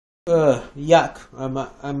Yuck.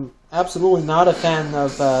 I'm absolutely not a fan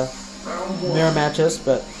of mirror matches,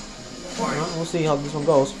 but we'll see how this one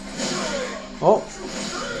goes. Oh,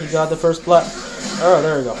 he got the first blood. Oh,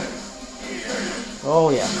 there we go.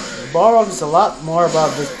 Oh yeah, Balrog is a lot more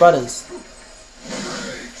about these buttons.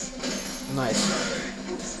 Nice.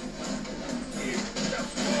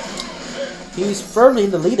 He's firmly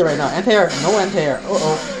in the lead right now. Anti-air, no anti-air.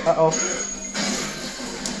 Uh-oh.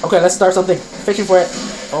 Okay, let's start something. Fishing for it.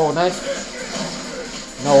 Oh, nice.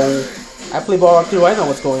 No. I play Balrog too, I know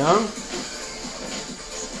what's going on.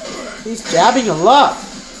 He's jabbing a lot.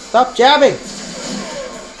 Stop jabbing.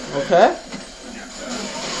 Okay.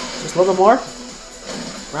 Just a little bit more.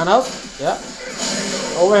 Round out. Yeah.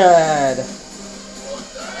 Overhead.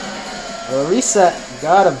 A reset.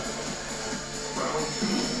 Got him.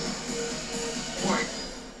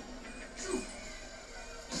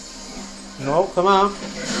 No, come on.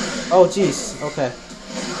 Oh, jeez. Okay.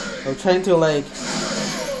 I'm trying to, like,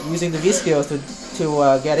 using the V skills to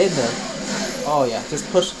get in there. Oh, yeah. Just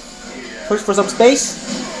push for some space.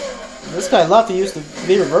 This guy loved to use the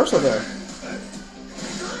V reversal there.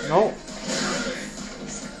 No.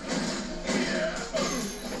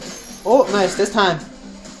 Oh, nice. This time,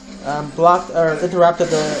 blocked or interrupted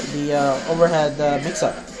the overhead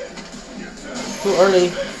mix-up. Too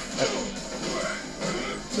early.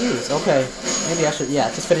 Jeez. Okay. Maybe I should. Yeah,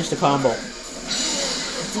 just finish the combo.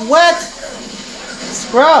 What?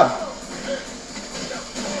 Scrub.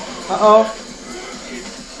 Uh-oh.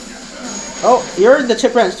 Oh, you're in the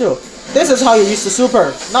chip wrench too. This is how you use the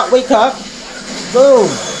super. Not wake up. Boom.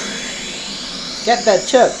 Get that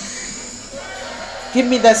chip. Give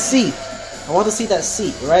me that seat. I want to see that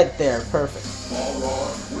seat right there. Perfect.